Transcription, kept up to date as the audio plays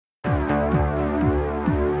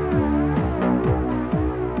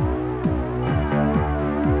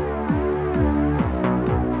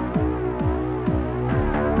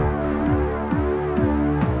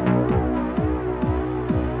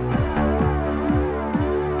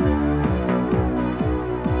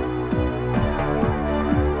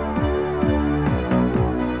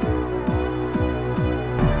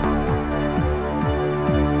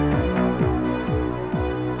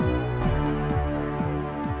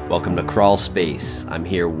Welcome to Crawlspace. I'm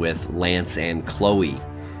here with Lance and Chloe.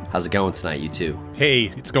 How's it going tonight, you two? Hey,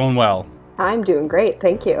 it's going well. I'm doing great,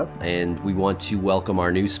 thank you. And we want to welcome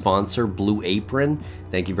our new sponsor, Blue Apron.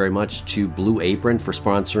 Thank you very much to Blue Apron for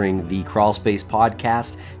sponsoring the Crawlspace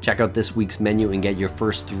podcast. Check out this week's menu and get your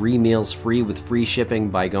first 3 meals free with free shipping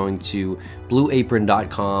by going to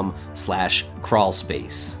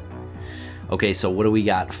blueapron.com/crawlspace. Okay, so what do we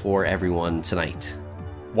got for everyone tonight?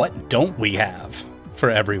 What don't we have for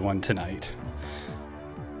everyone tonight?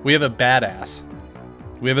 We have a badass.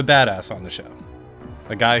 We have a badass on the show.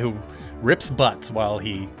 A guy who rips butts while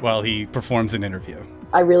he performs an interview.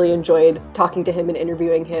 I really enjoyed talking to him and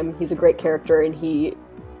interviewing him. He's a great character and he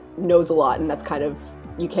knows a lot, and that's kind of,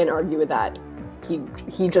 you can't argue with that.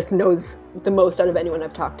 He just knows the most out of anyone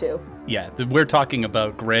I've talked to. Yeah, we're talking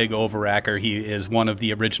about Greg Overacker. He is one of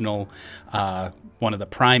the original, one of the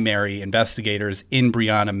primary investigators in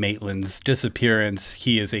Brianna Maitland's disappearance.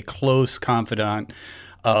 He is a close confidant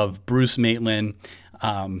of Bruce Maitland.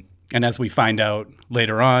 And as we find out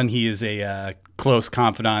later on, he is a close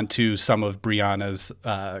confidant to some of Brianna's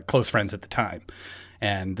close friends at the time.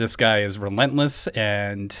 And this guy is relentless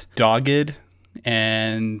and dogged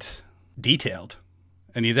and detailed.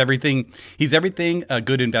 And he's everything a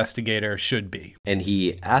good investigator should be. And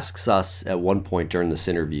he asks us at one point during this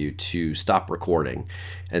interview to stop recording.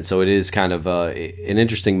 And so it is kind of an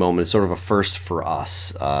interesting moment. It's sort of a first for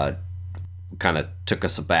us. Kind of took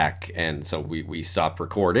us aback, and so we stopped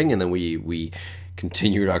recording, and then we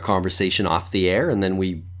continued our conversation off the air, and then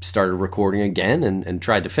we started recording again and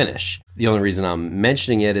tried to finish. The only reason I'm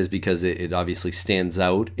mentioning it is because it obviously stands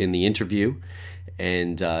out in the interview,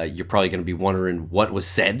 and you're probably going to be wondering what was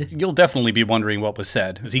said. You'll definitely be wondering what was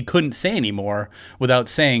said, because he couldn't say anymore without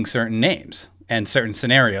saying certain names and certain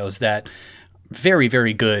scenarios that very,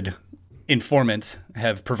 very good informants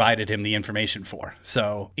have provided him the information for.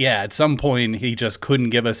 So yeah, at some point he just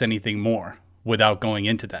couldn't give us anything more without going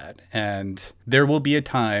into that. And there will be a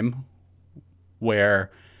time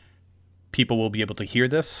where people will be able to hear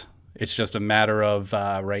this. It's just a matter of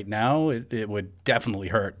right now, it would definitely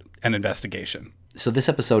hurt an investigation. So this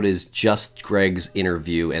episode is just Greg's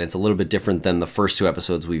interview, and it's a little bit different than the first 2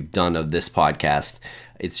 episodes we've done of this podcast.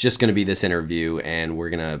 It's just going to be this interview, and we're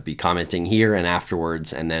going to be commenting here and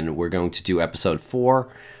afterwards, and then we're going to do episode 4.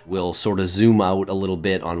 We'll sort of zoom out a little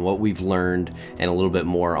bit on what we've learned and a little bit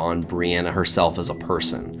more on Brianna herself as a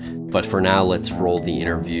person. But for now, let's roll the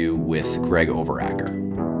interview with Greg Overacker.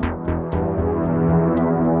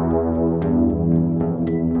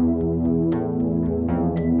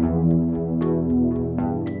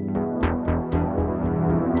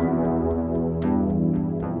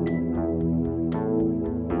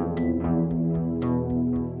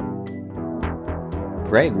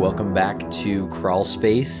 Greg, welcome back to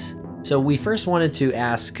Crawlspace. So we first wanted to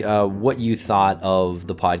ask what you thought of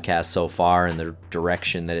the podcast so far and the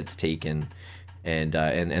direction that it's taken and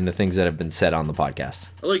the things that have been said on the podcast.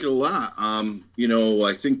 I like it a lot. I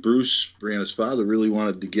think Bruce, Brianna's father, really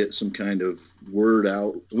wanted to get some kind of word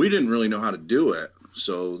out. We didn't really know how to do it,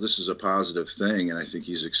 so this is a positive thing, and I think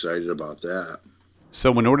he's excited about that.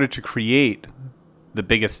 So in order to create the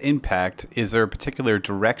biggest impact, is there a particular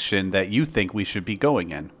direction that you think we should be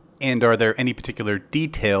going in? And are there any particular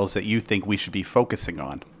details that you think we should be focusing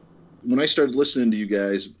on? When I started listening to you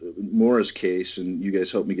guys, Maura's case, and you guys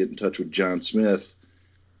helped me get in touch with John Smith,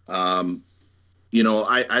 I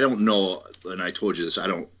don't know, and I told you this, I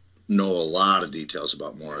don't know a lot of details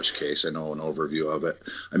about Maura's case. I know an overview of it.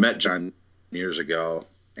 I met John years ago,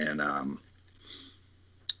 and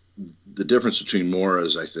the difference between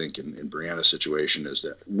Maura's, I think, and Brianna's situation is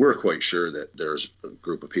that we're quite sure that there's a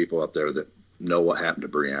group of people up there that know what happened to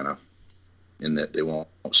Brianna and that they won't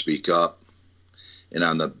speak up. And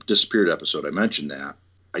on the disappeared episode, I mentioned that.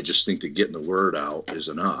 I just think that getting the word out is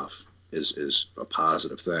enough, is a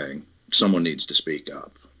positive thing. Someone needs to speak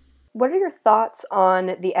up. What are your thoughts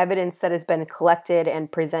on the evidence that has been collected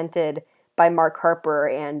and presented by Mark Harper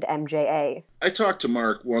and MJA? I talked to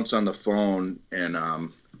Mark once on the phone, and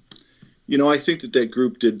I think that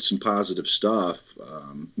group did some positive stuff.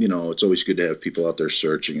 It's always good to have people out there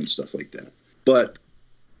searching and stuff like that. But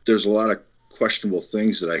there's a lot of questionable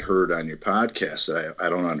things that I heard on your podcast that I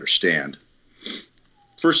don't understand.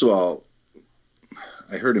 First of all,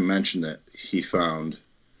 I heard him mention that he found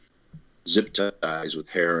zip ties with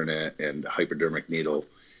hair in it and a hypodermic needle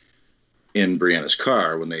in Brianna's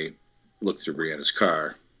car when they looked through Brianna's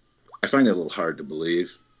car. I find that a little hard to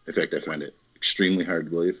believe. In fact, I find it extremely hard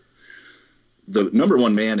to believe. The number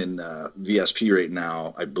one man in VSP right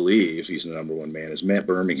now, I believe he's the number one man, is Matt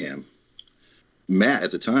Birmingham. Matt,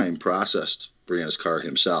 at the time, processed Brianna's car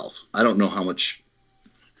himself. I don't know how much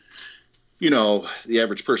the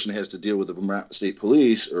average person has to deal with the Vermont State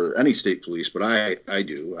Police or any state police, but I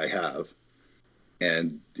have.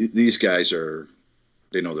 And these guys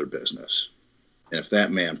they know their business. And if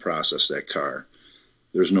that man processed that car,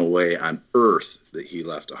 there's no way on earth that he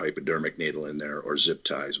left a hypodermic needle in there or zip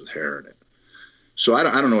ties with hair in it. So I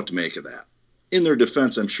don't know what to make of that. In their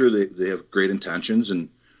defense, I'm sure they have great intentions and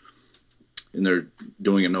they're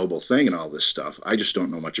doing a noble thing and all this stuff. I just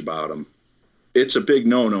don't know much about them. It's a big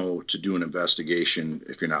no-no to do an investigation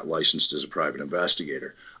if you're not licensed as a private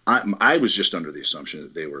investigator. I was just under the assumption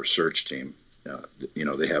that they were a search team.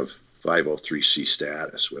 They have 503c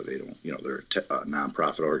status where they don't, they're a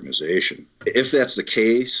nonprofit organization. If that's the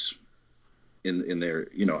case, in their,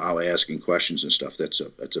 out asking questions and stuff, that's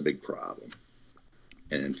a big problem.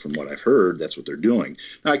 And from what I've heard, that's what they're doing.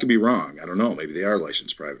 Now, I could be wrong. I don't know. Maybe they are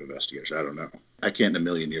licensed private investigators. I don't know. I can't in a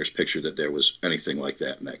million years picture that there was anything like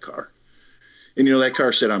that in that car. And, that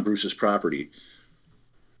car sat on Bruce's property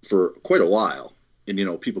for quite a while.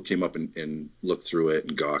 And, people came up and looked through it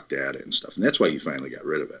and gawked at it and stuff. And that's why he finally got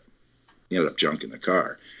rid of it. He ended up junking the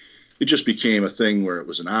car. It just became a thing where it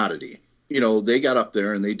was an oddity. They got up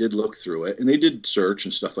there and they did look through it and they did search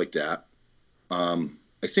and stuff like that.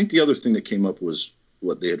 I think the other thing that came up was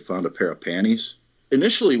what they had found a pair of panties.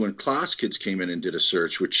 Initially, when Class Kids came in and did a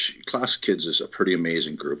search, which Class Kids is a pretty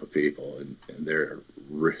amazing group of people, and they're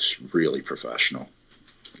really professional.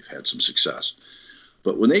 They've had some success.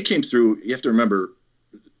 But when they came through, you have to remember,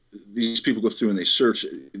 these people go through and they search.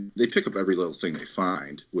 They pick up every little thing they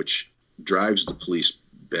find, which drives the police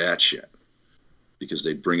batshit because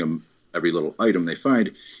they bring them every little item they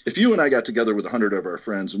find. If you and I got together with 100 of our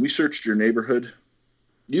friends and we searched your neighborhood,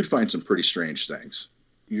 you'd find some pretty strange things.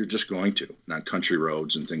 You're just going to, on country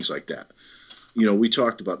roads and things like that. We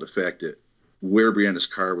talked about the fact that where Brianna's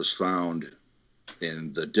car was found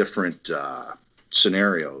in the different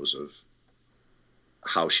scenarios of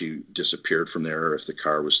how she disappeared from there, or if the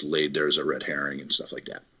car was laid there as a red herring and stuff like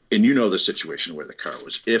that. And the situation where the car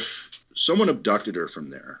was. If someone abducted her from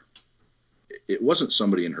there, it wasn't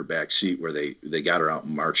somebody in her back seat where they got her out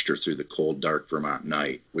and marched her through the cold, dark Vermont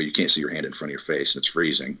night where you can't see your hand in front of your face and it's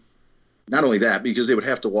freezing. Not only that, because they would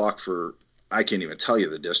have to walk for, I can't even tell you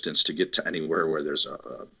the distance to get to anywhere where there's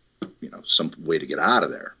some way to get out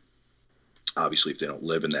of there. Obviously, if they don't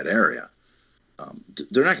live in that area,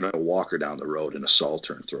 they're not going to walk her down the road and assault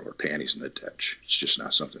her and throw her panties in the ditch. It's just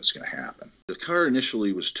not something that's going to happen. The car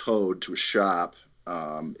initially was towed to a shop.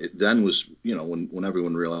 It then was, when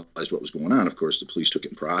everyone realized what was going on, of course, the police took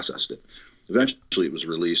it and processed it. Eventually, it was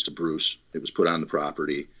released to Bruce. It was put on the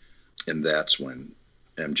property, and that's when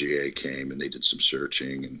MGA came and they did some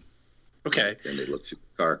searching and they looked through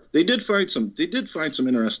the car. They did find some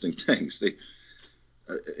interesting things. They,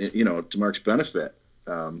 to Mark's benefit.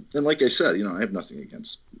 And like I said, I have nothing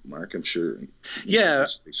against Mark. I'm sure. They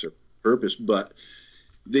serve a purpose, but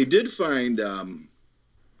they did find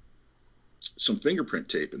some fingerprint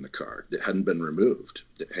tape in the car that hadn't been removed,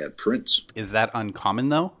 that had prints. Is that uncommon,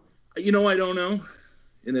 though? I don't know.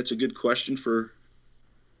 And that's a good question for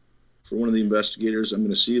one of the investigators I'm going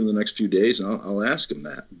to see in the next few days, and I'll ask him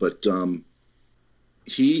that. But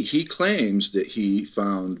he claims that he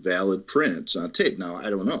found valid prints on tape. Now, I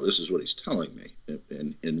don't know. This is what he's telling me.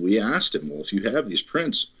 And we asked him, well, if you have these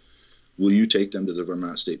prints, will you take them to the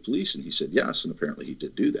Vermont State Police? And he said yes, and apparently he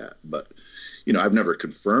did do that. But, I've never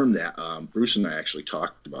confirmed that. Bruce and I actually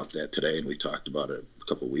talked about that today, and we talked about it a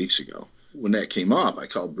couple of weeks ago. When that came up, I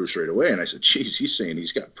called Bruce right away, and I said, geez, he's saying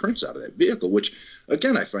he's got prints out of that vehicle, which,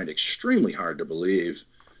 again, I find extremely hard to believe.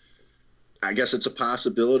 I guess it's a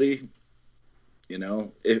possibility.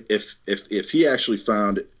 If he actually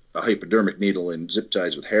found a hypodermic needle and zip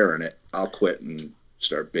ties with hair in it, I'll quit and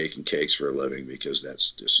start baking cakes for a living, because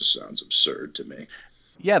this just sounds absurd to me.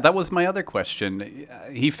 Yeah, that was my other question.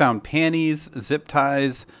 He found panties, zip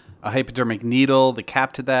ties, a hypodermic needle, the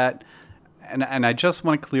cap to that. And I just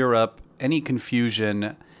want to clear up any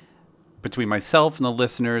confusion between myself and the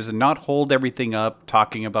listeners and not hold everything up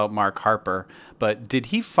talking about Mark Harper. But did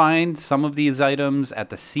he find some of these items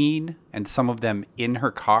at the scene and some of them in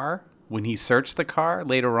her car when he searched the car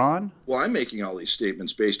later on? Well, I'm making all these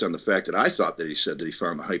statements based on the fact that I thought that he said that he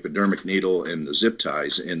found the hypodermic needle and the zip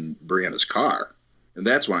ties in Brianna's car. And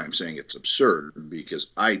that's why I'm saying it's absurd,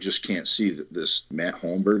 because I just can't see that this Matt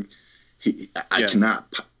Holmberg, I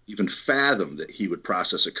cannot even fathom that he would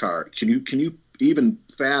process a car. Can you even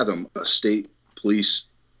fathom a state police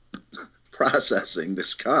processing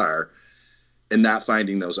this car and not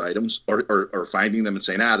finding those items, or finding them and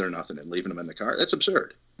saying, they're nothing, and leaving them in the car? That's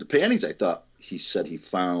absurd. The panties, I thought he said he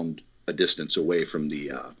found a distance away from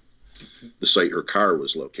the the site her car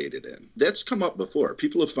was located in. That's come up before.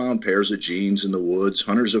 People have found pairs of jeans in the woods.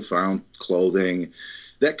 Hunters have found clothing.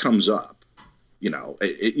 That comes up.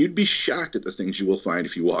 You'd be shocked at the things you will find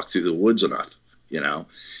if you walk through the woods enough.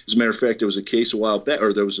 As a matter of fact, there was a case a while back,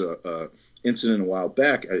 or there was a incident a while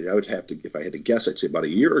back. I would have to, if I had to guess, I'd say about a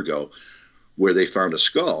year ago, where they found a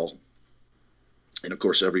skull. And of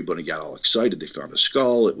course, everybody got all excited. They found a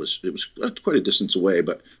skull. It was quite a distance away,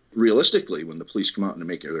 but realistically, when the police come out and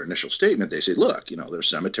make their initial statement, they say, look, there's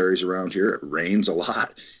cemeteries around here. It rains a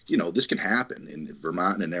lot. This can happen in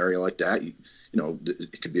Vermont, in an area like that.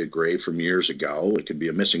 It could be a grave from years ago. It could be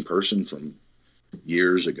a missing person from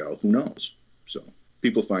years ago. Who knows? So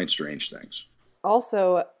people find strange things.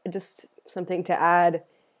 Also, just something to add,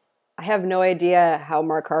 I have no idea how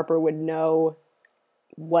Mark Harper would know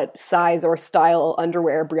what size or style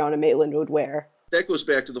underwear Brianna Maitland would wear. That goes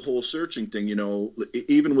back to the whole searching thing,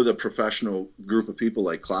 even with a professional group of people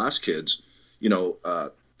like Klaas kids,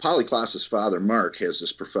 Polly Klaas's father, Mark, has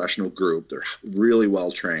this professional group. They're really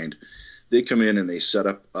well trained. They come in and they set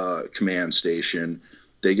up a command station.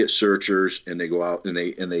 They get searchers and they go out and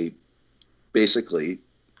they basically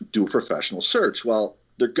do a professional search. Well,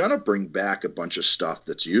 they're going to bring back a bunch of stuff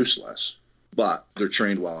that's useless, but they're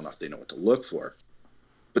trained well enough. They know what to look for.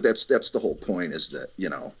 But that's the whole point, is that,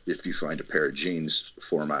 if you find a pair of jeans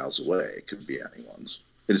 4 miles away, it could be anyone's.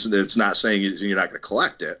 It's not saying you're not going to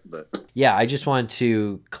collect it, but... Yeah, I just wanted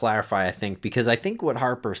to clarify, I think, because I think what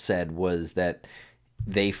Harper said was that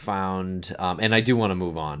they found, and I do want to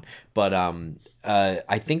move on, but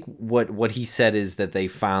I think what he said is that they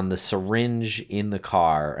found the syringe in the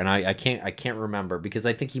car, and I can't remember, because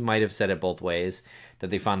I think he might have said it both ways, that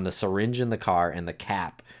they found the syringe in the car and the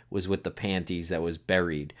cap was with the panties that was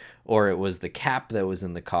buried, or it was the cap that was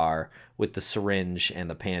in the car with the syringe and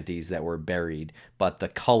the panties that were buried, but the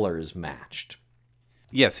colors matched.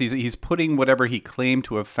 Yes, he's putting whatever he claimed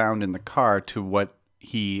to have found in the car to what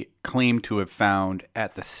he claimed to have found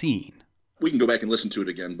at the scene. We can go back and listen to it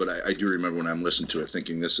again, but I do remember when I'm listening to it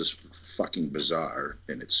thinking this is fucking bizarre,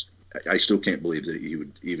 and I still can't believe that he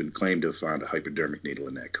would even claim to have found a hypodermic needle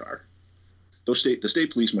in that car. The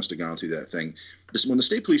state police must have gone through that thing. When the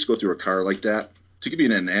state police go through a car like that, to give you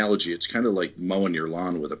an analogy, it's kind of like mowing your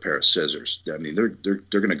lawn with a pair of scissors. I mean, they're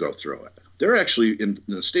going to go through it. They're actually, in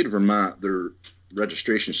the state of Vermont, their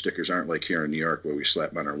registration stickers aren't like here in New York where we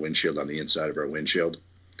slap on our windshield, on the inside of our windshield.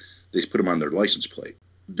 They put them on their license plate.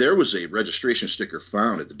 There was a registration sticker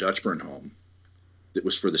found at the Dutchburn home that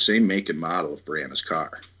was for the same make and model of Brianna's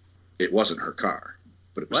car. It wasn't her car,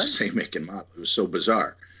 but it was the same make and model. It was so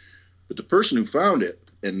bizarre. But the person who found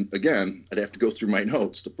it, and again, I'd have to go through my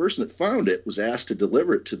notes, the person that found it was asked to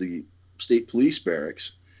deliver it to the state police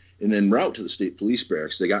barracks, and en route to the state police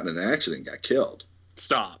barracks, they got in an accident and got killed.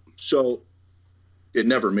 Stop. So it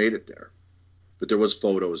never made it there. But there was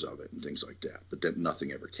photos of it and things like that, but then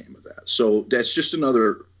nothing ever came of that. So that's just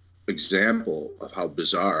another example of how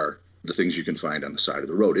bizarre the things you can find on the side of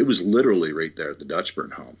the road. It was literally right there at the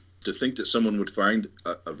Dutchburn home. To think that someone would find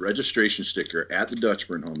a registration sticker at the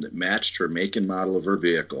Dutchburn home that matched her make and model of her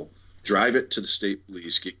vehicle, drive it to the state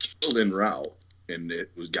police, get killed en route, and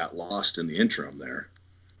got lost in the interim there.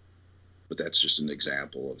 But that's just an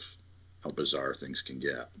example of how bizarre things can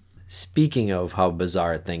get. Speaking of how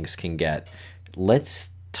bizarre things can get, let's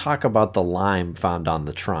talk about the lime found on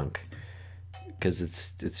the trunk, because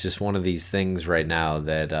it's just one of these things right now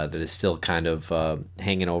that is still kind of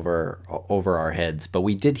hanging over our heads. But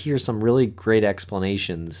we did hear some really great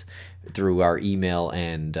explanations through our email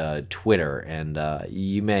and Twitter, and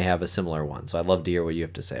you may have a similar one. So I'd love to hear what you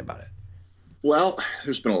have to say about it. Well,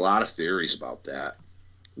 there's been a lot of theories about that.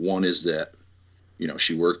 One is that,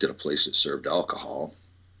 she worked at a place that served alcohol.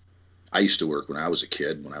 I used to work when I was a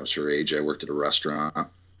kid. When I was her age, I worked at a restaurant. I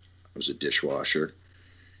was a dishwasher.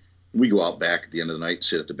 We go out back at the end of the night,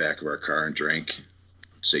 sit at the back of our car and drink,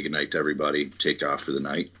 say goodnight to everybody, take off for the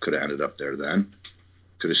night. Could have ended up there then.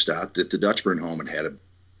 Could have stopped at the Dutchburn home and had a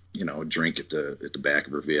drink at the back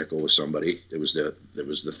of her vehicle with somebody. There was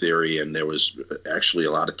the theory, and there was actually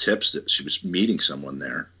a lot of tips that she was meeting someone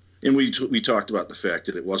there. And we talked about the fact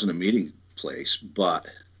that it wasn't a meeting place, but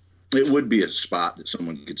it would be a spot that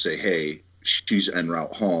someone could say, hey, she's en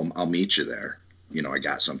route home. I'll meet you there. I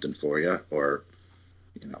got something for you. Or,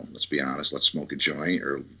 let's be honest, let's smoke a joint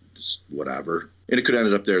or just whatever. And it could have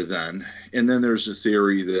ended up there then. And then there's a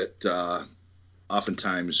theory that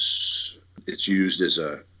oftentimes it's used as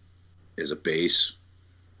a base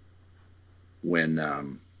when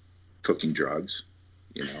cooking drugs.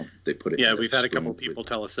 They put it. Yeah, in we've had a couple people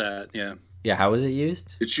tell us that. Yeah. Yeah, how is it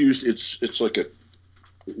used? It's used. It's like a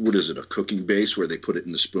cooking base where they put it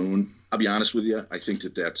in the spoon. I'll be honest with you. I think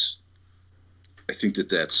that's I think that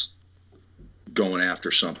that's going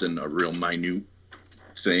after something, a real minute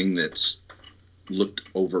thing that's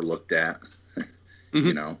overlooked at. Mm-hmm.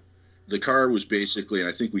 You know, the car was basically, and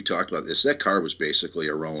I think we talked about this, that car was basically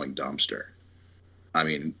a rolling dumpster. I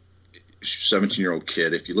mean, 17-year-old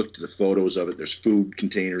kid, if you look at the photos of it, there's food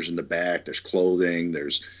containers in the back, there's clothing,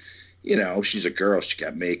 there's, you know, she's a girl, she's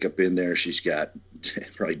got makeup in there, she's got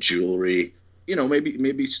probably jewelry. You know, maybe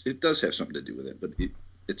it does have something to do with it, but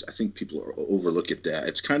it's, I think people overlook at that.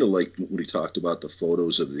 It's kind of like when we talked about the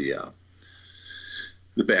photos of the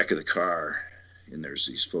back of the car, and there's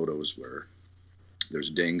these photos where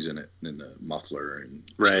there's dings in it, in the muffler and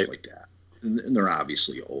stuff like that. And they're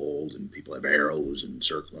obviously old, and people have arrows and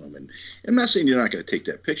circling them. And I'm not saying you're not going to take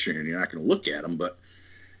that picture and you're not going to look at them, but,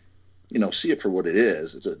 you know, see it for what it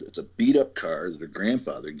is. It's a beat up car that her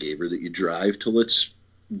grandfather gave her that you drive till its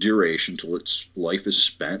duration, till its life is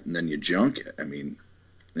spent, and then you junk it. I mean,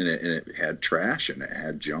 and it had trash and it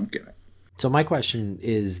had junk in it. So my question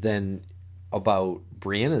is then about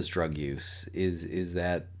Brianna's drug use. Is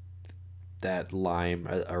that Lyme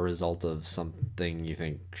a result of something you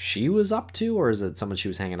think she was up to, or is it someone she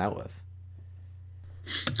was hanging out with?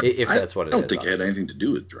 If that's what it is. I don't think it had anything to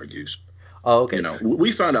do with drug use. Oh, okay. You know,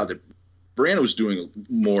 we found out that Brianna was doing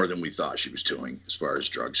more than we thought she was doing as far as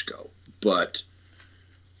drugs go. But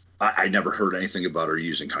I never heard anything about her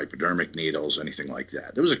using hypodermic needles, anything like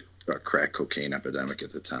that. There was a crack cocaine epidemic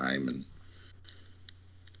at the time, and,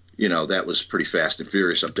 you know, that was pretty fast and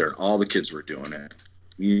furious up there. All the kids were doing it.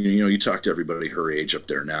 You know, you talk to everybody her age up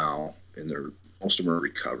there now, and most of them are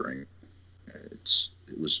recovering.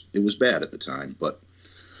 It was bad at the time, but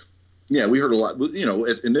yeah, we heard a lot. You know,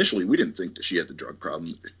 initially we didn't think that she had the drug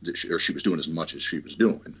problem, or she was doing as much as she was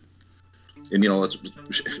doing. And, you know,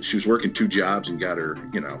 she was working 2 jobs and got her,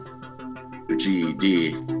 you know, her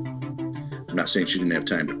GED. I'm not saying she didn't have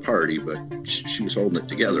time to party, but she was holding it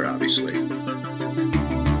together, obviously.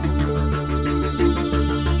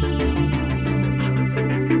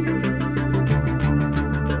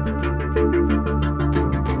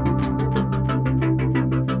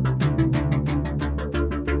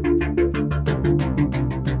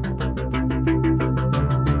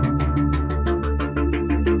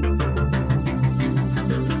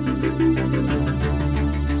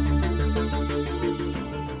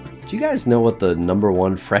 Do you guys know what the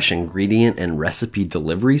 #1 fresh ingredient and recipe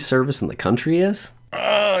delivery service in the country is?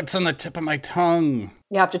 Oh, it's on the tip of my tongue.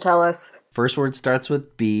 You have to tell us. First word starts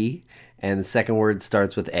with B, and the second word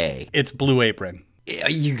starts with A. It's Blue Apron.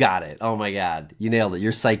 You got it. Oh my God. You nailed it.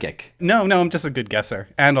 You're psychic. No, I'm just a good guesser.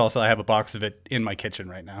 And also I have a box of it in my kitchen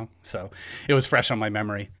right now. So it was fresh on my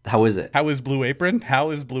memory. How is it? How is Blue Apron?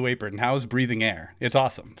 How is Blue Apron? How is breathing air? It's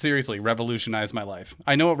awesome. Seriously, revolutionized my life.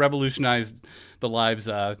 I know it revolutionized the lives,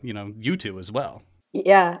 you two as well.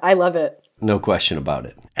 Yeah, I love it. No question about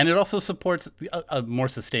it. And it also supports a more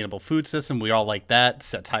sustainable food system. We all like that.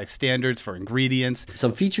 Sets high standards for ingredients.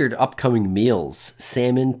 Some featured upcoming meals: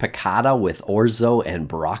 salmon piccata with orzo and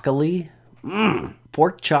broccoli,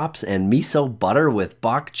 pork chops and miso butter with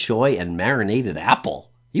bok choy and marinated apple.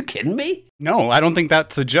 You kidding me? No, I don't think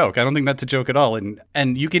that's a joke. I don't think that's a joke at all.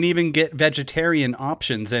 And you can even get vegetarian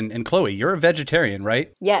options. And Chloe, you're a vegetarian,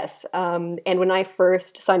 right? Yes. And when I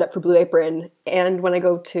first signed up for Blue Apron, and when I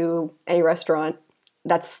go to any restaurant,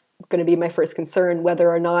 that's going to be my first concern,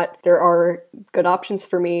 whether or not there are good options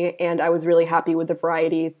for me. And I was really happy with the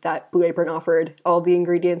variety that Blue Apron offered. All the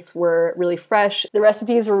ingredients were really fresh. The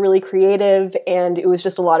recipes were really creative, and it was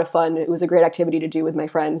just a lot of fun. It was a great activity to do with my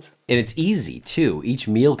friends. And it's easy, too. Each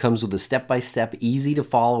meal comes with a step-by-step,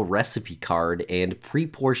 easy-to-follow recipe card and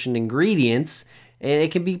pre-portioned ingredients, and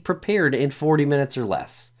it can be prepared in 40 minutes or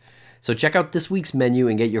less. So check out this week's menu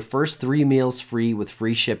and get your first 3 meals free with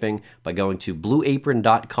free shipping by going to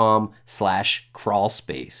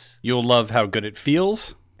blueapron.com/crawlspace. You'll love how good it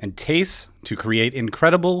feels and tastes to create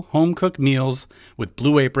incredible home-cooked meals with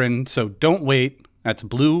Blue Apron. So don't wait. That's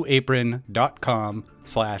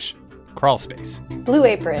blueapron.com/crawlspace. Blue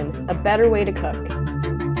Apron, a better way to cook.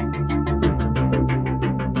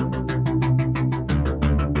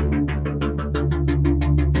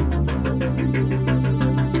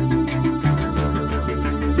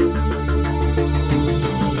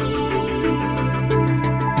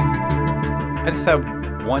 I just have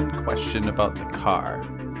one question about the car.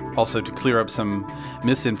 Also, to clear up some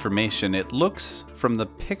misinformation, it looks from the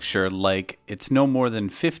picture like it's no more than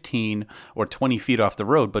 15 or 20 feet off the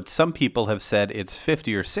road, but some people have said it's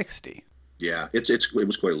 50 or 60. Yeah, it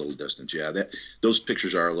was quite a little distance. Yeah, those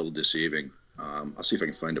pictures are a little deceiving. I'll see if I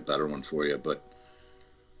can find a better one for you. But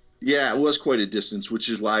yeah, it was quite a distance, which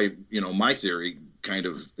is why, my theory kind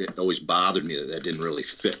of, it always bothered me that that didn't really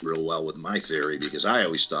fit real well with my theory, because I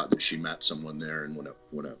always thought that she met someone there, and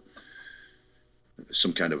when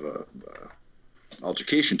some kind of a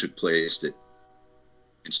altercation took place, that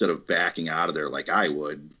instead of backing out of there like I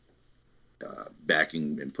would,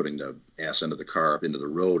 backing and putting the ass end of the car up into the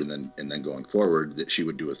road and then going forward, that she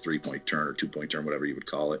would do a 3-point turn or 2-point turn, whatever you would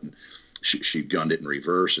call it, and she gunned it in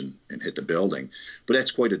reverse and hit the building. But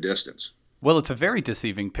that's quite a distance. Well, it's a very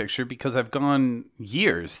deceiving picture, because I've gone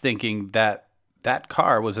years thinking that that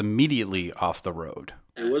car was immediately off the road.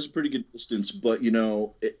 It was a pretty good distance, but you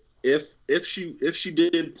know, if she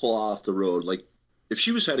did pull off the road, like if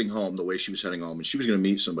she was heading home the way she was heading home and she was going to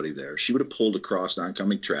meet somebody there, she would have pulled across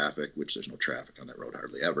oncoming traffic, which there's no traffic on that road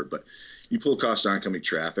hardly ever, but you pull across oncoming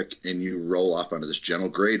traffic and you roll off onto this gentle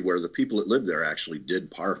grade where the people that lived there actually did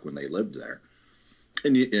park when they lived there.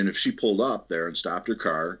 And if she pulled up there and stopped her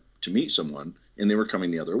car to meet someone and they were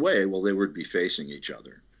coming the other way, well, they would be facing each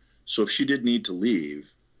other. So if she did need to leave,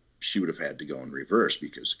 she would have had to go in reverse,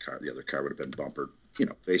 because the other car would have been bumper,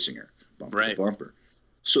 facing her, bumper to bumper.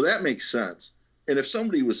 So that makes sense. And if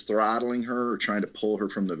somebody was throttling her or trying to pull her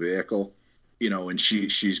from the vehicle, and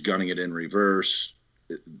she's gunning it in reverse,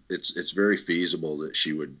 it's very feasible that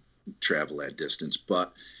she would travel that distance.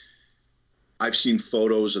 But I've seen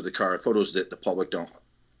photos of the car, photos that the public don't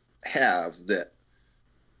have, that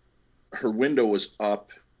her window was up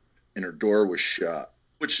and her door was shut,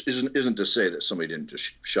 which isn't to say that somebody didn't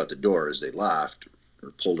just shut the door as they left, or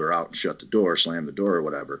pulled her out and shut the door, slammed the door or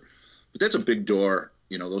whatever. But that's a big door,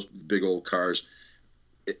 those big old cars.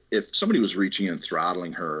 If somebody was reaching in,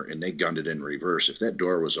 throttling her, and they gunned it in reverse, if that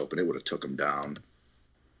door was open, it would have took them down.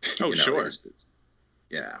 Oh, sure.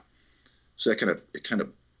 Yeah. So it kind of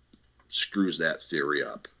screws that theory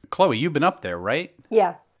up. Chloe, you've been up there, right?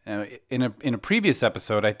 Yeah. In a previous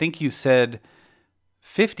episode, I think you said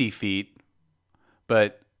 50 feet,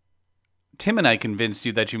 but Tim and I convinced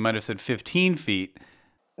you that you might have said 15 feet.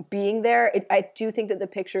 Being there, I do think that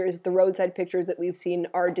the roadside pictures that we've seen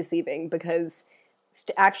are deceiving, because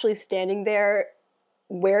actually standing there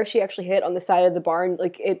where she actually hit on the side of the barn,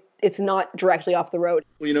 like it's not directly off the road.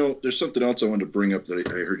 Well, there's something else I wanted to bring up that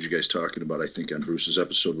I heard you guys talking about, I think on Bruce's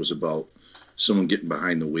episode, was about someone getting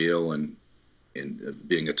behind the wheel and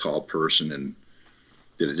being a tall person, and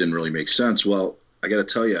that it didn't really make sense. Well, I got to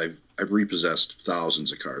tell you, I've repossessed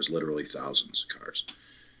thousands of cars, literally thousands of cars.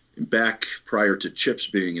 And back prior to chips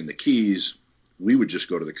being in the keys, we would just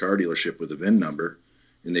go to the car dealership with a VIN number,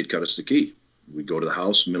 and they'd cut us the key. We'd go to the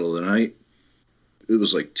house, middle of the night. It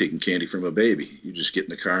was like taking candy from a baby. You just get in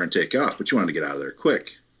the car and take off, but you wanted to get out of there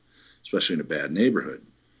quick, especially in a bad neighborhood.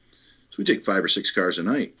 So we take 5 or 6 cars a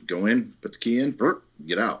night, go in, put the key in,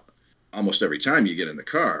 get out. Almost every time you get in the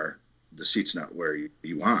car, the seat's not where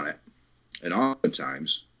you want it. And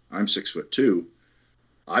oftentimes, I'm 6'2",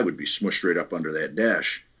 I would be smushed right up under that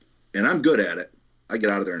dash. And I'm good at it. I get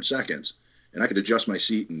out of there in seconds. And I could adjust my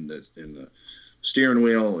seat in the steering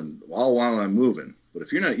wheel and all while I'm moving. But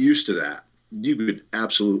if you're not used to that, you could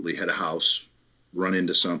absolutely hit a house, run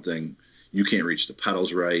into something. You can't reach the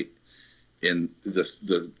pedals right. And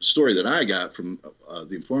the story that I got from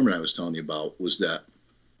the informant I was telling you about was that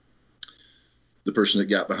the person that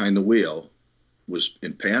got behind the wheel was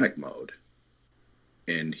in panic mode.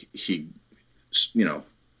 And he,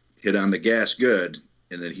 hit on the gas good,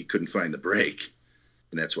 and then he couldn't find the brake.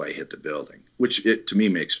 And that's why he hit the building, which to me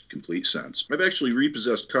makes complete sense. I've actually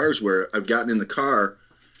repossessed cars where I've gotten in the car,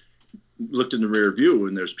 looked in the rear view,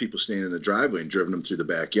 and there's people standing in the driveway and driven them through the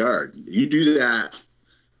backyard. You do that,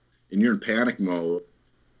 and you're in panic mode,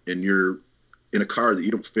 and you're in a car that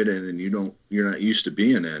you don't fit in, and you're not used to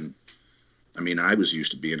being in. I mean, I was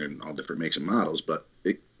used to being in all different makes and models, but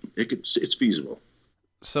it's feasible.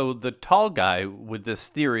 So the tall guy with this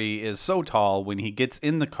theory is so tall, when he gets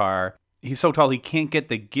in the car, he's so tall he can't get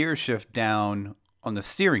the gear shift down on the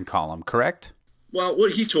steering column, correct? Well,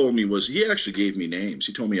 what he told me was, he actually gave me names.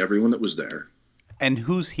 He told me everyone that was there. And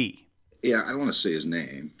who's he? Yeah, I don't want to say his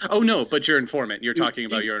name. Oh, no, but your informant. You're talking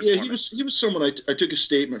about your informant. Yeah, he was someone I took a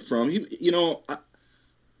statement from.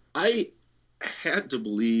 I had to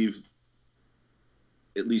believe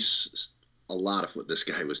at least a lot of what this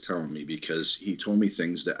guy was telling me, because he told me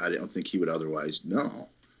things that I don't think he would otherwise know,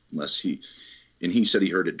 unless he said he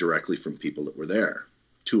heard it directly from people that were there.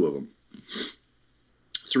 2 of them.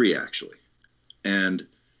 3, actually. And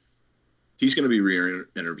he's going to be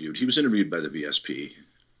re-interviewed. He was interviewed by the VSP.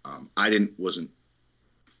 I wasn't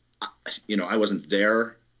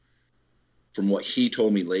there. From what he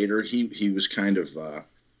told me later, he was kind of,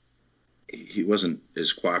 he wasn't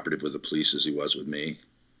as cooperative with the police as he was with me.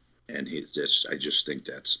 And I just think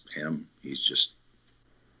that's him. He's just,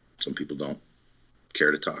 some people don't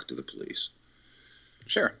care to talk to the police.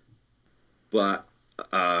 Sure. But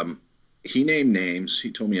he named names.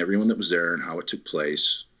 He told me everyone that was there and how it took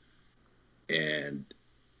place. And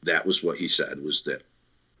that was what he said, was that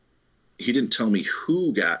he didn't tell me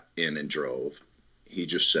who got in and drove. He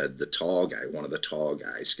just said the tall guy, one of the tall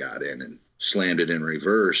guys, got in and slammed it in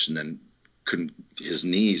reverse, and then his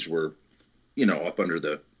knees were, up under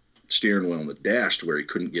the steering wheel and the dash to where he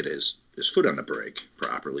couldn't get his foot on the brake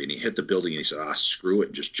properly. And he hit the building and he said, screw it,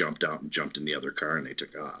 and just jumped out and jumped in the other car, and they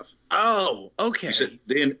took off. Oh, okay.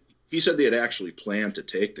 He said they had actually planned to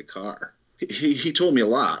take the car. He told me a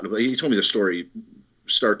lot. He told me the story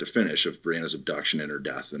start to finish of Brianna's abduction and her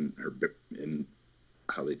death and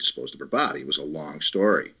how they disposed of her body. It was a long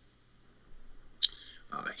story.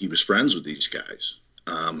 He was friends with these guys.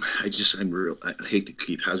 I hate to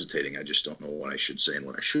keep hesitating. I just don't know what I should say and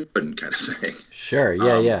what I shouldn't, kind of thing. Sure.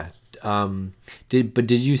 Yeah. Did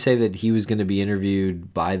you say that he was going to be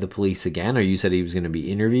interviewed by the police again, or you said he was going to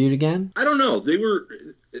be interviewed again? I don't know. They were,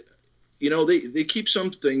 they keep some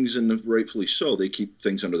things, and rightfully so, they keep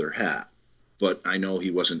things under their hat. But I know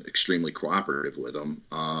he wasn't extremely cooperative with them.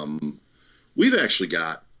 We've actually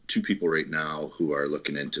got 2 people right now who are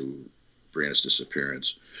looking into Brianna's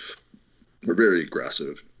disappearance. We're very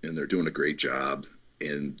aggressive, and they're doing a great job,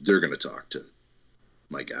 and they're going to talk to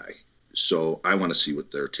my guy. So I want to see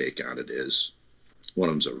what their take on it is. One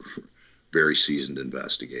of them's a very seasoned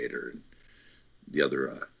investigator, and the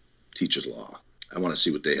other teaches law. I want to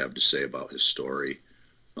see what they have to say about his story.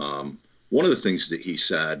 One of the things that he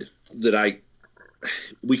said that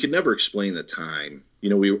we could never explain the time.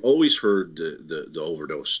 We always heard the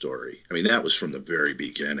overdose story. I mean, that was from the very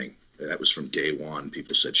beginning. That was from day one.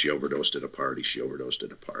 People said she overdosed at a party. She overdosed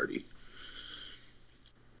at a party.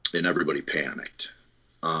 And everybody panicked.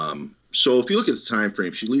 So if you look at the time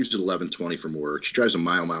frame, she leaves at 11:20 from work. She drives a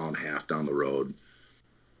mile and a half down the road.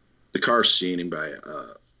 The car's seen by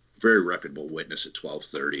a very reputable witness at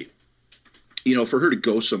 12:30. For her to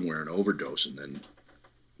go somewhere and overdose and then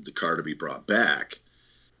the car to be brought back,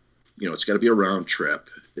 it's got to be a round trip.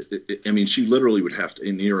 She literally would have to,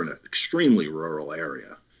 and you're in an extremely rural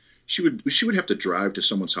area. She would have to drive to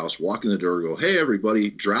someone's house, walk in the door, go, "Hey, everybody,"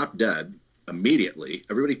 drop dead immediately.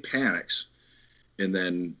 Everybody panics. And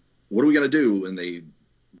then what are we going to do? And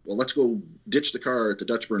let's go ditch the car at the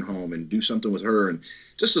Dutchburn home and do something with her. And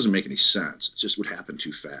it just doesn't make any sense. It just would happen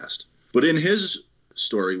too fast. But in his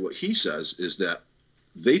story, what he says is that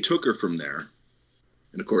they took her from there.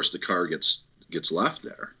 And of course, the car gets left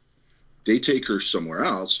there. They take her somewhere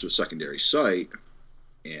else to a secondary site,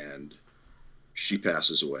 and she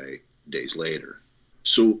passes away days later.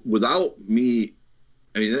 So without me,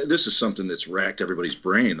 this is something that's racked everybody's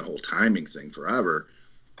brain, the whole timing thing, forever.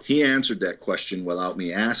 He answered that question without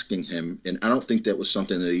me asking him, and I don't think that was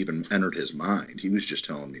something that even entered his mind. He was just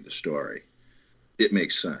telling me the story. It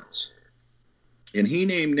makes sense. And he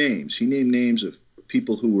named names. He named names of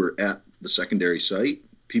people who were at the secondary site,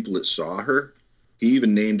 people that saw her. He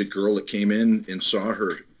even named a girl that came in and saw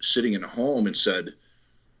her sitting in a home and said,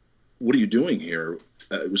 "What are you doing here?"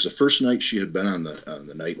 It was the first night she had been on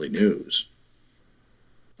the nightly news.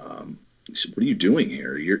 He said, "What are you doing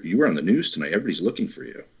here? You were on the news tonight. Everybody's looking for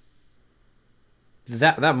you."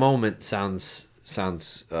 That moment sounds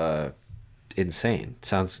insane.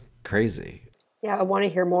 Sounds crazy. Yeah, I want to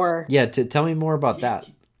hear more. Yeah, tell me more about that.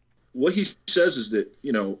 What he says is that,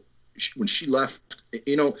 when she left,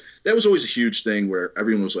 that was always a huge thing where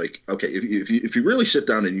everyone was like, okay, if you really sit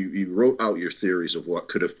down and you wrote out your theories of what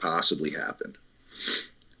could have possibly happened,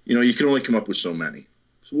 you can only come up with so many.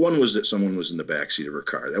 So one was that someone was in the backseat of her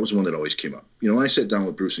car. That was one that always came up. When I sat down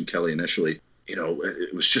with Bruce and Kelly initially,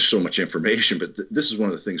 it was just so much information, but this is one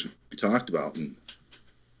of the things we talked about. And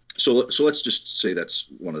so let's just say that's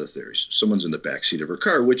one of the theories. Someone's in the backseat of her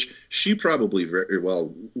car, which she probably very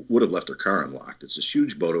well would have left her car unlocked. It's this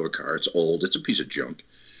huge boat of a car. It's old. It's a piece of junk.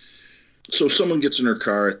 So someone gets in her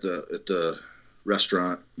car at the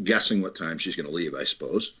restaurant, guessing what time she's going to leave, I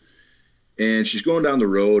suppose. And she's going down the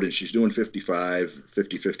road, and she's doing 55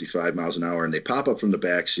 miles an hour, and they pop up from the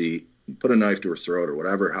backseat, put a knife to her throat or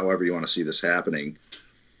whatever, however you want to see this happening.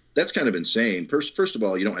 That's kind of insane. First of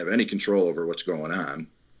all, you don't have any control over what's going on.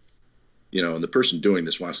 And the person doing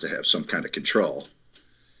this wants to have some kind of control.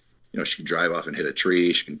 She can drive off and hit a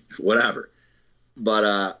tree, she can, whatever.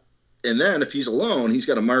 But, and then if he's alone, he's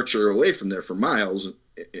got to march her away from there for miles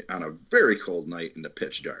on a very cold night in the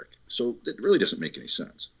pitch dark. So it really doesn't make any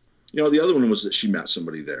sense. The other one was that she met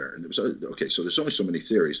somebody there. And it was, okay, so there's only so many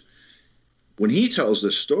theories. When he tells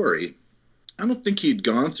this story, I don't think he'd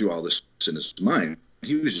gone through all this in his mind.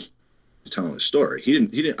 He was just telling a story.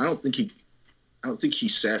 I don't think he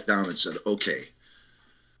sat down and said, okay,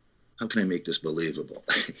 how can I make this believable?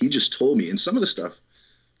 He just told me, and some of the stuff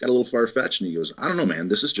got a little far-fetched, and he goes, I don't know, man,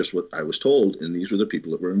 this is just what I was told, and these were the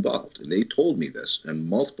people that were involved, and they told me this on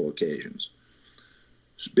multiple occasions.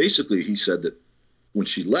 So basically, he said that when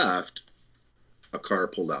she left, a car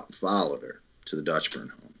pulled out and followed her to the Dutchburn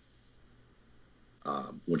home.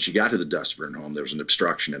 When she got to the Dutchburn home, there was an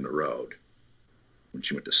obstruction in the road. When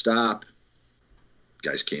she went to stop,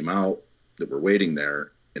 guys came out that were waiting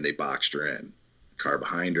there, and they boxed her in. Car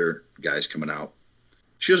behind her, guys coming out.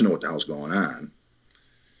 She doesn't know what the hell's going on.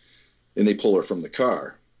 And they pull her from the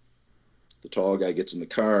car. The tall guy gets in the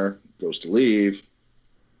car, goes to leave,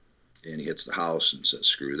 and he hits the house and says,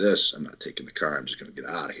 screw this, I'm not taking the car, I'm just going to get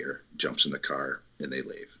out of here. Jumps in the car, and they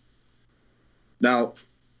leave. Now,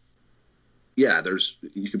 yeah,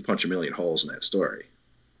 you can punch a million holes in that story.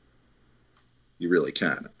 You really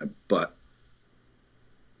can. But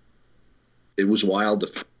it was wild the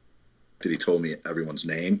fact that he told me everyone's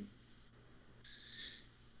name.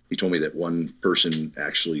 He told me that one person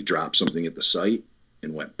actually dropped something at the site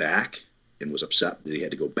and went back and was upset that he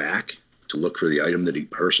had to go back to look for the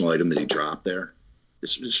personal item that he dropped there.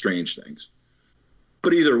 It's strange things.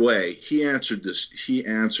 But either way, he answered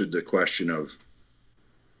the question of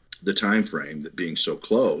the time frame, that being so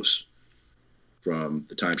close from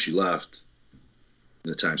the time she left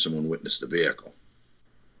and the time someone witnessed the vehicle,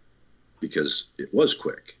 because it was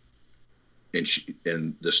quick.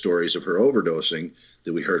 And the stories of her overdosing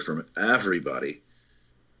that we heard from everybody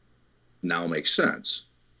now make sense,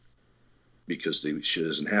 because she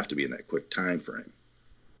doesn't have to be in that quick time frame.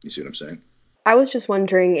 You see what I'm saying? I was just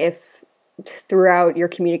wondering if throughout your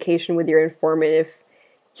communication with your informant, if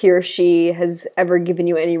he or she has ever given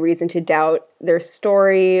you any reason to doubt their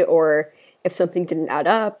story, or if something didn't add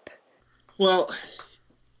up. Well,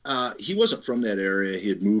 he wasn't from that area. He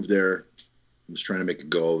had moved there, was trying to make a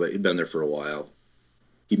go of it. He'd been there for a while.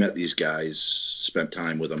 He met these guys, spent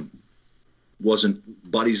time with them. Wasn't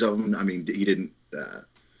buddies of them. I mean, he didn't,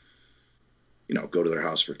 go to their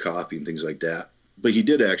house for coffee and things like that. But he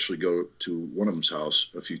did actually go to one of them's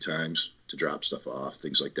house a few times to drop stuff off,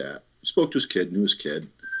 things like that. He spoke to his kid, knew his kid.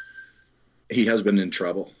 He has been in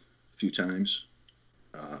trouble a few times.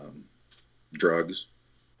 Drugs.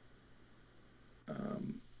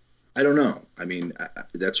 I don't know. I mean,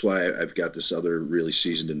 that's why I've got this other really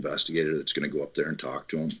seasoned investigator that's going to go up there and talk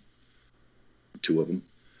to him. Two of them.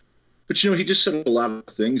 But, he just said a lot of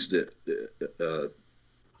things that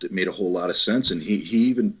made a whole lot of sense. And he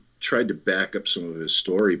even tried to back up some of his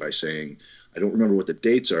story by saying, I don't remember what the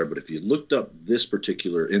dates are, but if you looked up this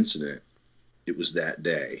particular incident, it was that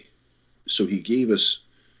day. So he gave us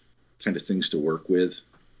kind of things to work with.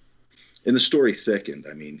 And the story thickened.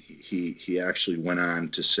 I mean, he actually went on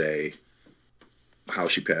to say how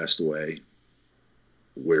she passed away,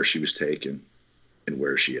 where she was taken, and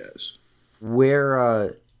where she is.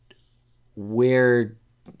 Where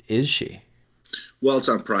is she? Well, it's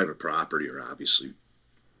on private property, or obviously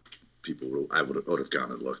I would have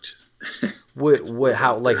gone and looked.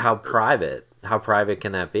 How private? How private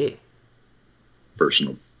can that be?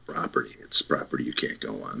 Personal property. It's property you can't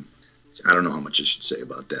go on. I don't know how much I should say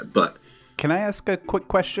about that, but... Can I ask a quick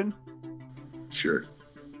question? Sure.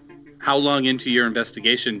 How long into your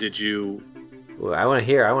investigation did you... Well, I want to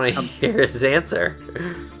hear his answer.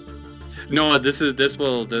 No, I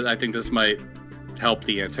think this might help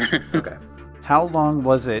the answer. Okay. How long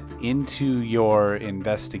was it into your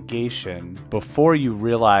investigation before you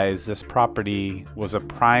realized this property was a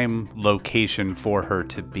prime location for her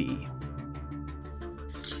to be?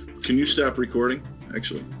 Can you stop recording,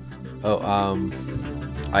 actually? Oh,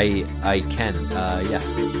 I can, yeah.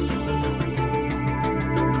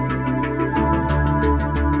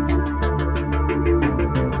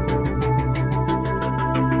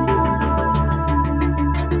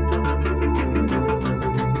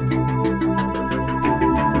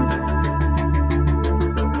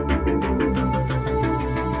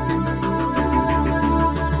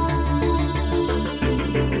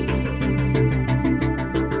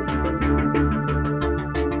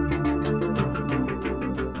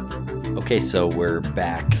 Okay, so we're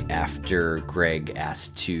back after Greg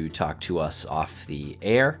asked to talk to us off the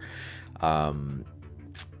air.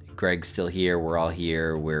 Greg's still here. We're all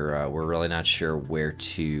here. We're really not sure where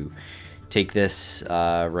to take this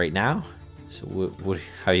right now. So,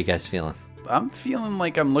 how are you guys feeling? I'm feeling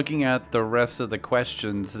like I'm looking at the rest of the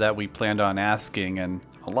questions that we planned on asking, and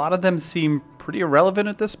a lot of them seem pretty irrelevant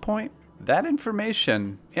at this point. That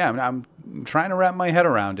information, yeah, I'm trying to wrap my head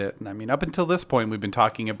around it. I mean, up until this point, we've been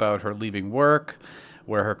talking about her leaving work,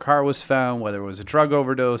 where her car was found, whether it was a drug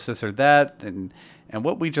overdose, this or that, and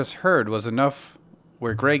what we just heard was enough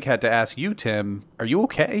where Greg had to ask you, Tim, are you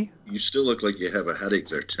okay? You still look like you have a headache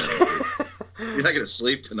there, Tim. You're not going to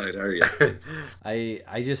sleep tonight, are you?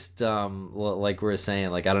 I just like we were saying,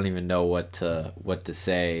 like I don't even know what to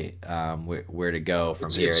say, where to go from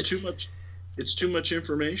here. It's too much. It's too much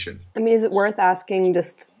information. I mean, is it worth asking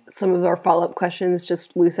just some of our follow-up questions,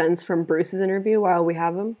 just loose ends from Bruce's interview while we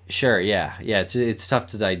have him? Sure, yeah. It's tough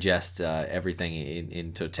to digest everything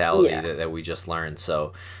in totality that we just learned.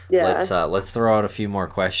 So let's throw out a few more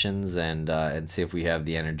questions and see if we have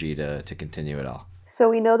the energy to continue it all. So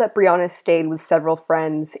we know that Brianna stayed with several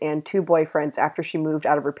friends and 2 boyfriends after she moved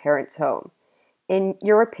out of her parents' home. In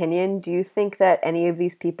your opinion, do you think that any of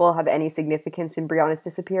these people have any significance in Brianna's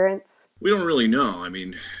disappearance? We don't really know. I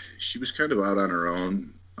mean, she was kind of out on her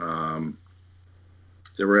own.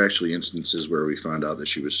 There were actually instances where we found out that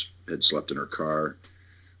she had slept in her car,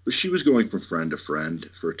 but she was going from friend to friend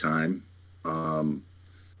for a time.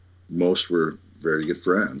 Most were very good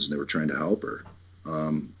friends, and they were trying to help her.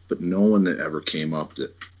 But no one that ever came up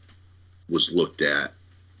that was looked at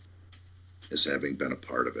as having been a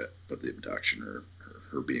part of the abduction or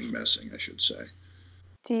her being missing, I should say.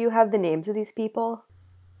 Do you have the names of these people?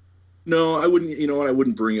 No, I wouldn't. You know what? I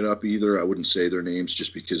wouldn't bring it up either. I wouldn't say their names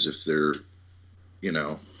just because if they're,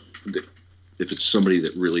 if it's somebody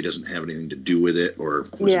that really doesn't have anything to do with it or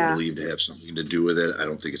wasn't believed to have something to do with it, I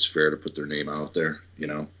don't think it's fair to put their name out there.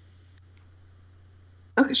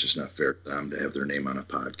 Okay. It's just not fair to them to have their name on a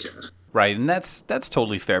podcast. Right, and that's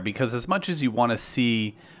totally fair, because as much as you want to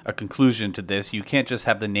see a conclusion to this, you can't just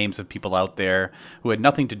have the names of people out there who had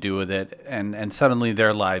nothing to do with it, and suddenly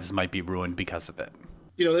their lives might be ruined because of it.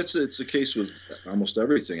 It's the case with almost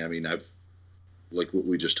everything. I mean, like what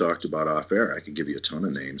we just talked about off air, I could give you a ton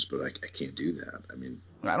of names, but I can't do that. I mean,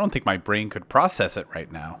 I don't think my brain could process it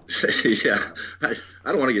right now. Yeah, I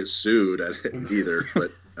don't want to get sued either,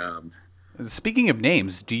 but... Speaking of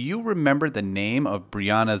names, do you remember the name of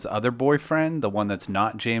Brianna's other boyfriend, the one that's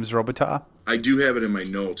not James Robitaille? I do have it in my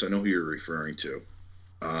notes. I know who you're referring to.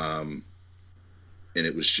 And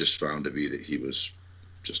it was just found to be that he was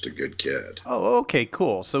just a good kid. Oh, okay,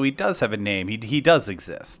 cool. So he does have a name. He does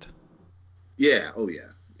exist. Yeah. Oh, yeah.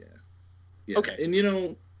 Okay.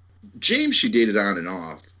 And, James, she dated on and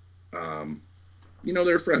off.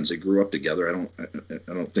 They're friends. They grew up together. I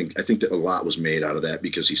think that a lot was made out of that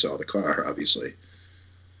because he saw the car, obviously.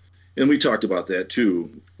 And we talked about that too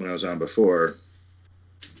when I was on before.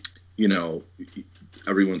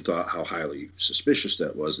 Everyone thought how highly suspicious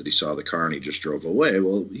that was, that he saw the car and he just drove away.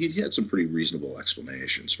 Well, he had some pretty reasonable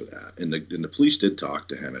explanations for that. And the police did talk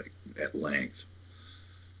to him at length.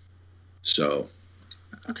 So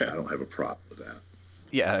okay. I don't have a problem with that.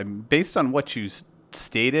 Yeah, based on what you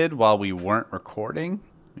stated while we weren't recording,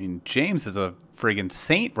 I mean, James is a friggin'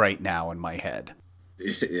 saint right now in my head.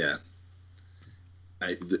 Yeah.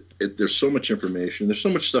 There's so much information. There's so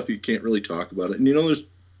much stuff you can't really talk about it. And,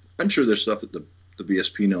 I'm sure there's stuff that the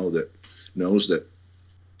VSP knows that,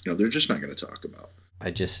 they're just not going to talk about.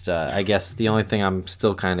 I guess the only thing I'm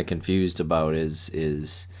still kind of confused about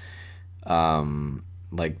is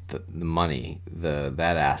like the money,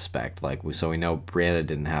 that aspect. Like, so we know Brianna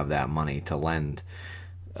didn't have that money to lend,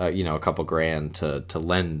 a couple grand to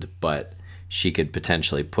lend, but she could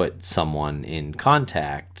potentially put someone in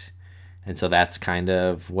contact, and so that's kind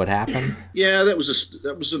of what happened. Yeah, that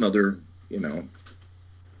was another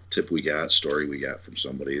story we got from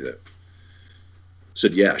somebody that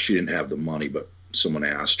said, yeah, she didn't have the money, but someone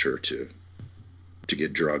asked her to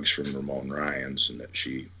get drugs from Ramon Ryan's, and that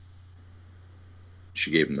she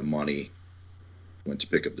gave him the money, went to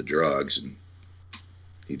pick up the drugs, and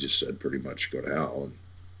he just said pretty much go to hell. And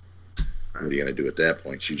what are you going to do at that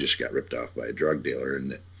point? She just got ripped off by a drug dealer,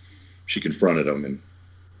 and that she confronted him, and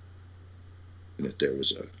that there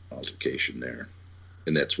was an altercation there.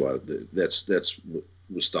 And that's why that's what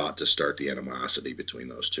was thought to start the animosity between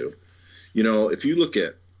those two. If you look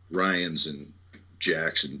at Ryan's and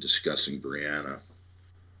Jackson discussing Brianna,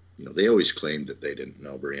 they always claimed that they didn't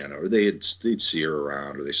know Brianna, or they'd see her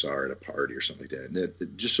around, or they saw her at a party or something like that.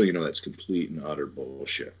 And just so you know, that's complete and utter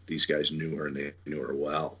bullshit. These guys knew her, and they knew her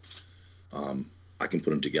well. I can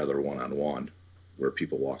put them together one-on-one, where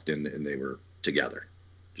people walked in and they were together,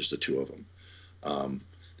 just the two of them.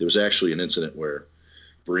 There was actually an incident where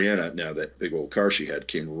Brianna, now that big old car she had,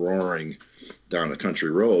 came roaring down a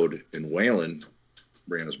country road, and Waylon,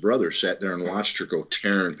 Brianna's brother, sat there and watched her go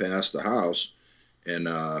tearing past the house. And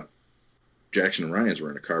Jackson and Ryan's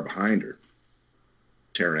were in a car behind her,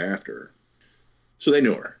 tearing after her. So they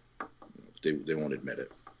knew her. They won't admit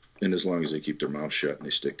it. And as long as they keep their mouth shut and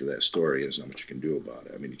they stick to that story, there's not much you can do about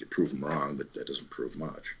it. I mean, you can prove them wrong, but that doesn't prove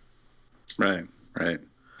much. Right.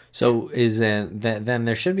 So then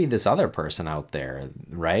there should be this other person out there,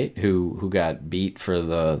 right? Who got beat for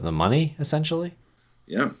the money, essentially?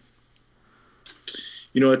 Yeah.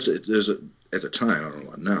 You know, at the time, I don't know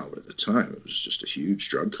about now, but at the time it was just a huge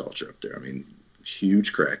drug culture up there. I mean,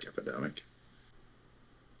 huge crack epidemic.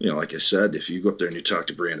 You know, like I said, if you go up there and you talk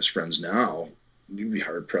to Brianna's friends now, you'd be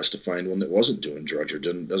hard pressed to find one that wasn't doing drugs or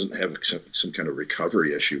doesn't have some kind of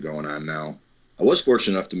recovery issue going on now. I was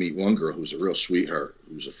fortunate enough to meet one girl who was a real sweetheart,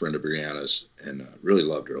 who was a friend of Brianna's, and really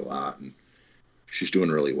loved her a lot. And she's doing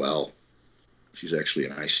really well. She's actually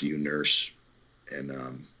an ICU nurse, and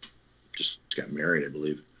just got married, I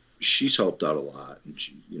believe. She's helped out a lot, and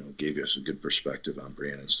she, you know, gave us a good perspective on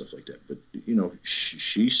Brianna and stuff like that. But, you know,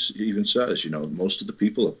 she even says, you know, most of the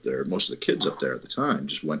people up there, most of the kids up there at the time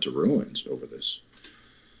just went to ruins over this.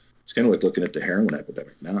 It's kind of like looking at the heroin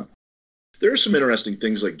epidemic now. There are some interesting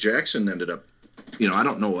things, like Jackson ended up, you know, I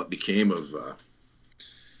don't know what became of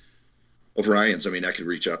Ryan's. I mean, I could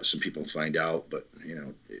reach out to some people and find out, but, you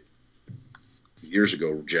know, years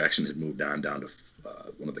ago, Jackson had moved on down to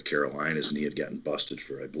one of the Carolinas, and he had gotten busted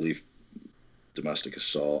for, I believe, domestic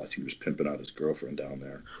assault. I think he was pimping out his girlfriend down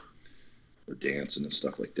there, or dancing and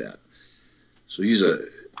stuff like that. So he's an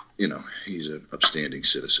upstanding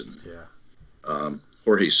citizen. Yeah.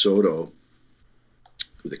 Jorge Soto,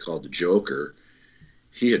 who they called the Joker,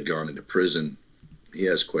 he had gone into prison. He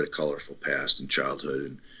has quite a colorful past in childhood,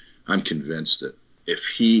 and I'm convinced that if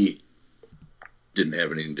he didn't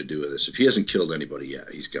have anything to do with this, if he hasn't killed anybody yet,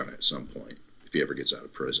 he's gonna at some point, if he ever gets out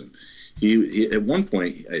of prison. He at one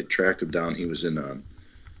point, I had tracked him down. He was in a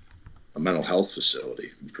mental health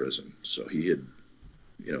facility in prison. So he had,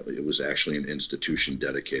 you know, it was actually an institution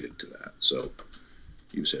dedicated to that. So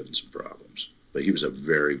he was having some problems. But he was a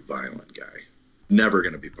very violent guy. Never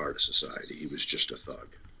going to be part of society. He was just a thug.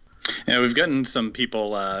 Yeah, we've gotten some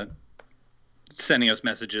people sending us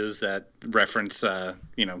messages that reference,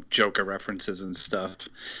 Joker references and stuff.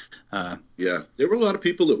 Yeah, there were a lot of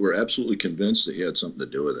people that were absolutely convinced that he had something to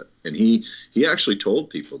do with it. And he actually told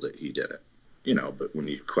people that he did it, you know, but when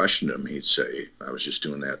you questioned him, he'd say, I was just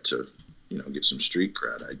doing that to, you know, get some street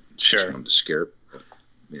cred. I just wanted to scare people,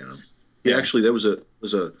 you know. He actually, there was a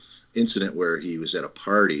incident where he was at a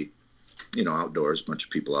party, you know, outdoors, a bunch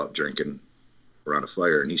of people out drinking around a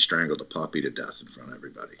fire, and he strangled a puppy to death in front of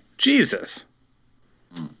everybody. Jesus.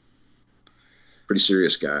 Pretty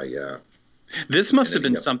serious guy, yeah. This must have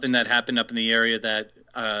been something that happened up in the area that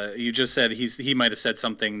you just said he might have said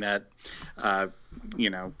something that,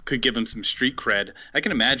 could give him some street cred. I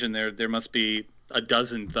can imagine there must be a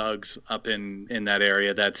dozen thugs up in that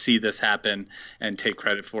area that see this happen and take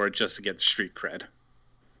credit for it just to get the street cred.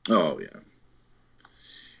 Oh, yeah.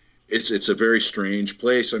 It's a very strange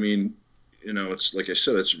place. I mean, you know, it's like I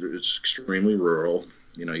said, it's extremely rural.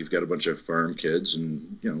 You know, you've got a bunch of farm kids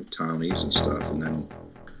and, you know, townies and stuff. And then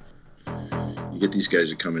you get these guys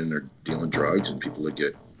that come in and they're dealing drugs, and people that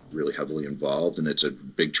get really heavily involved. And it's a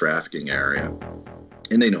big trafficking area.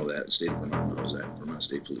 And they know that. The state of Vermont knows that. Vermont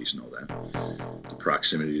State Police know that. The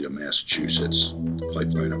proximity to Massachusetts, the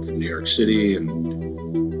pipeline up from New York City, and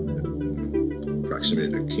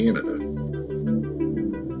proximity to Canada.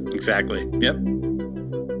 Exactly. Yep.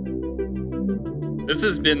 This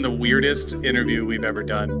has been the weirdest interview we've ever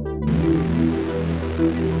done.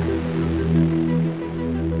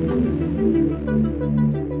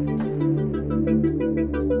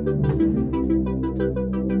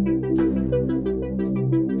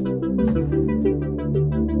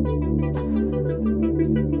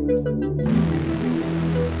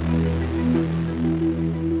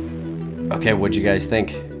 Okay, what'd you guys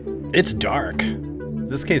think? It's dark.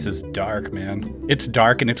 This case is dark, man. It's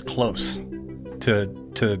dark and it's close to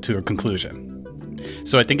a conclusion.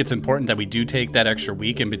 So I think it's important that we do take that extra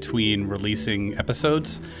week in between releasing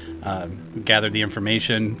episodes, gather the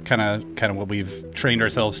information, kind of what we've trained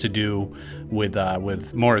ourselves to do with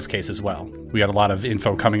Maura's case as well. We got a lot of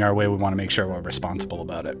info coming our way. We want to make sure we're responsible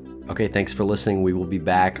about it. Okay, thanks for listening. We will be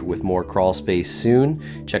back with more Crawlspace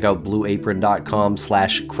soon. Check out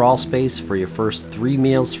blueapron.com/crawlspace for your first 3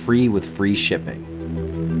 meals free with free shipping.